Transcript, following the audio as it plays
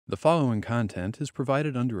The following content is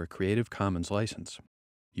provided under a Creative Commons license.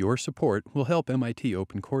 Your support will help MIT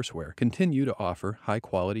OpenCourseWare continue to offer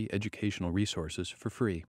high-quality educational resources for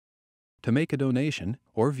free. To make a donation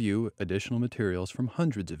or view additional materials from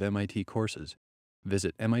hundreds of MIT courses,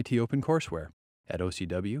 visit MIT OpenCourseWare at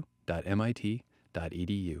ocw.mit.edu.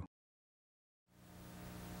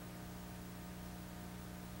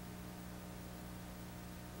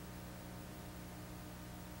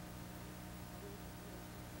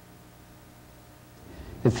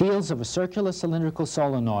 The fields of a circular cylindrical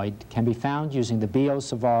solenoid can be found using the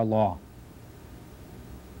Biot-Savart law.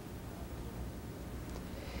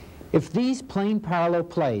 If these plane parallel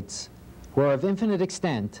plates were of infinite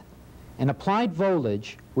extent, an applied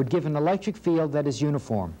voltage would give an electric field that is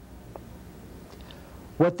uniform.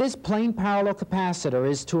 What this plane parallel capacitor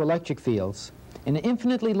is to electric fields, an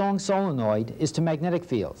infinitely long solenoid is to magnetic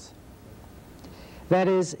fields. That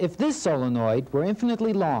is, if this solenoid were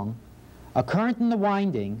infinitely long, a current in the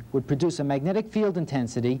winding would produce a magnetic field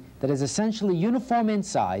intensity that is essentially uniform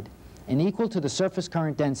inside and equal to the surface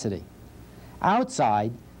current density.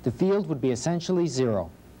 Outside, the field would be essentially zero.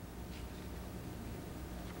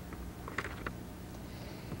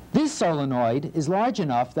 This solenoid is large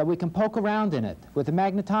enough that we can poke around in it with a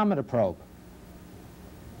magnetometer probe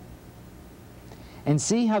and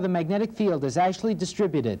see how the magnetic field is actually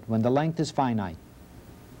distributed when the length is finite.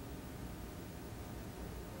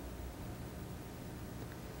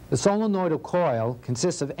 The solenoidal coil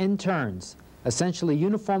consists of n turns, essentially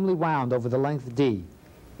uniformly wound over the length d,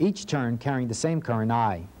 each turn carrying the same current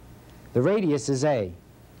I. The radius is a.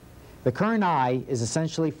 The current I is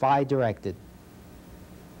essentially phi directed.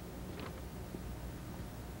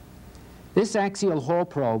 This axial Hall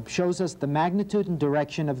probe shows us the magnitude and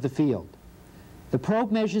direction of the field. The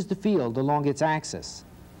probe measures the field along its axis.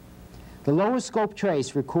 The lower scope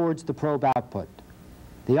trace records the probe output.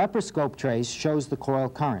 The upper scope trace shows the coil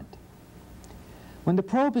current. When the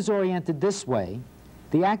probe is oriented this way,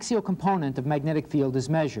 the axial component of magnetic field is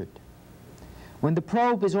measured. When the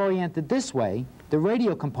probe is oriented this way, the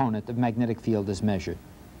radial component of magnetic field is measured.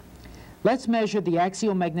 Let's measure the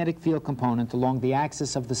axial magnetic field component along the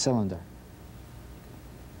axis of the cylinder.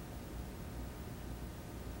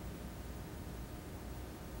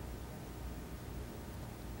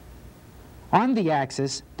 On the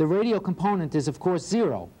axis, the radial component is of course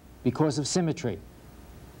zero because of symmetry.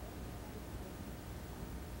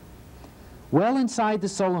 Well inside the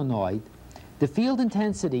solenoid, the field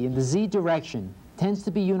intensity in the z direction tends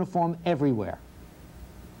to be uniform everywhere.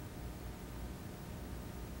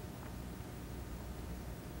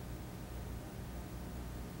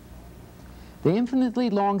 The infinitely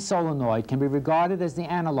long solenoid can be regarded as the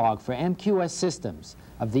analog for MQS systems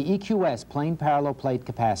of the EQS plane parallel plate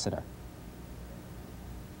capacitor.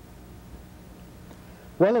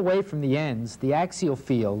 Well away from the ends, the axial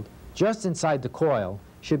field, just inside the coil,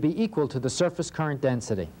 should be equal to the surface current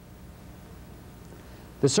density.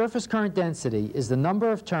 The surface current density is the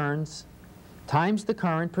number of turns times the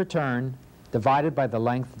current per turn divided by the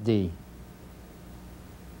length d.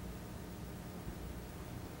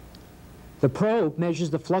 The probe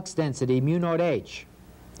measures the flux density mu naught h.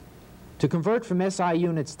 To convert from SI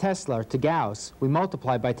units Tesla to Gauss, we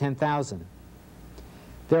multiply by 10,000.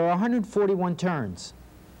 There are 141 turns.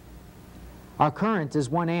 Our current is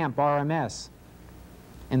 1 amp RMS,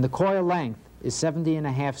 and the coil length is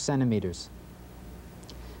 70.5 centimeters.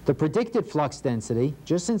 The predicted flux density,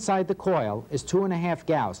 just inside the coil, is 2.5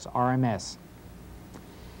 Gauss RMS.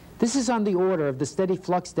 This is on the order of the steady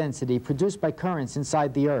flux density produced by currents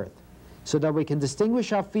inside the Earth, so that we can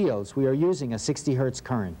distinguish our fields we are using a 60 Hertz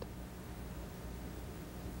current.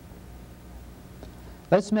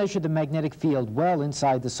 Let's measure the magnetic field well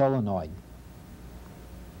inside the solenoid.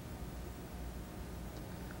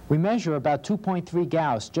 We measure about 2.3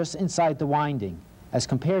 Gauss just inside the winding, as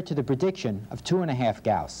compared to the prediction of 2.5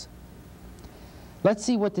 Gauss. Let's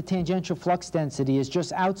see what the tangential flux density is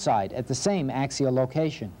just outside at the same axial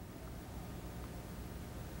location.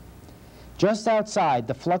 Just outside,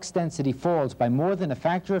 the flux density falls by more than a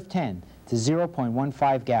factor of 10 to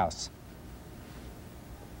 0.15 Gauss.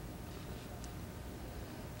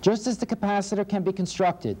 Just as the capacitor can be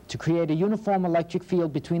constructed to create a uniform electric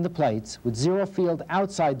field between the plates with zero field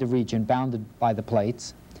outside the region bounded by the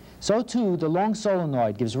plates, so too the long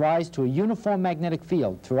solenoid gives rise to a uniform magnetic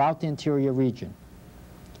field throughout the interior region.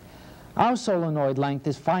 Our solenoid length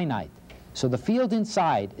is finite, so the field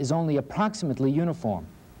inside is only approximately uniform.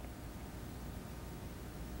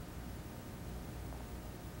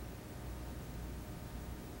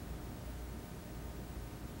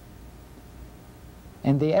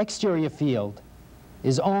 And the exterior field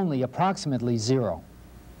is only approximately zero.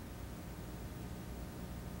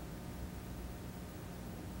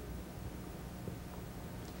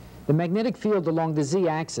 The magnetic field along the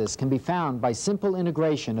z-axis can be found by simple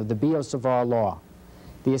integration of the Biot-Savart law.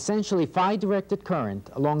 The essentially phi-directed current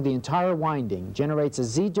along the entire winding generates a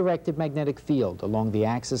z-directed magnetic field along the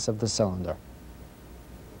axis of the cylinder.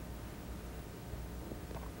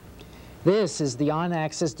 This is the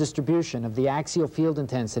on-axis distribution of the axial field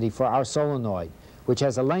intensity for our solenoid, which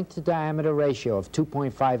has a length-to-diameter ratio of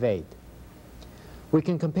 2.58. We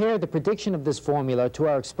can compare the prediction of this formula to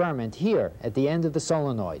our experiment here at the end of the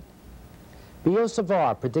solenoid.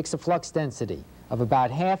 Biot-Savart predicts a flux density of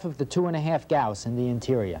about half of the 2.5 Gauss in the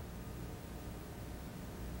interior.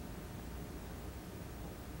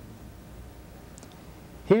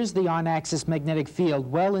 Here's the on-axis magnetic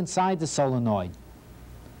field well inside the solenoid,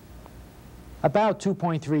 about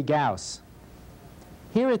 2.3 Gauss.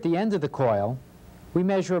 Here at the end of the coil, we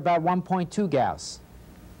measure about 1.2 Gauss,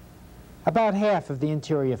 about half of the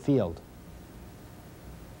interior field.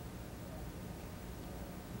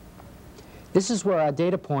 This is where our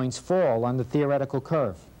data points fall on the theoretical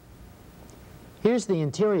curve. Here's the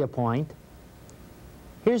interior point.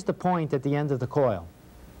 Here's the point at the end of the coil.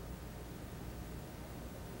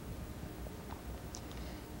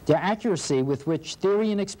 The accuracy with which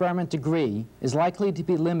theory and experiment agree is likely to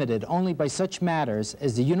be limited only by such matters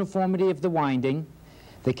as the uniformity of the winding,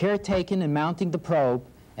 the care taken in mounting the probe,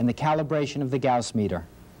 and the calibration of the Gauss meter.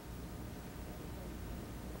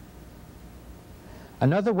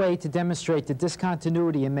 Another way to demonstrate the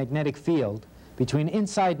discontinuity in magnetic field between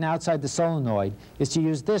inside and outside the solenoid is to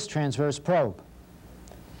use this transverse probe.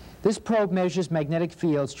 This probe measures magnetic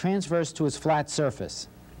fields transverse to its flat surface.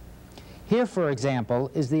 Here, for example,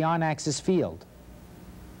 is the on-axis field.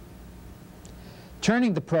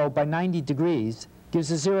 Turning the probe by 90 degrees gives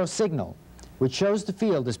a zero signal, which shows the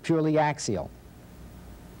field is purely axial.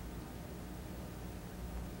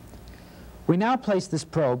 We now place this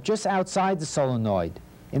probe just outside the solenoid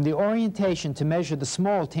in the orientation to measure the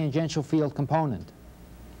small tangential field component.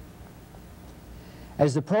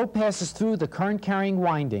 As the probe passes through the current-carrying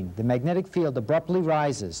winding, the magnetic field abruptly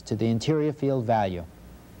rises to the interior field value.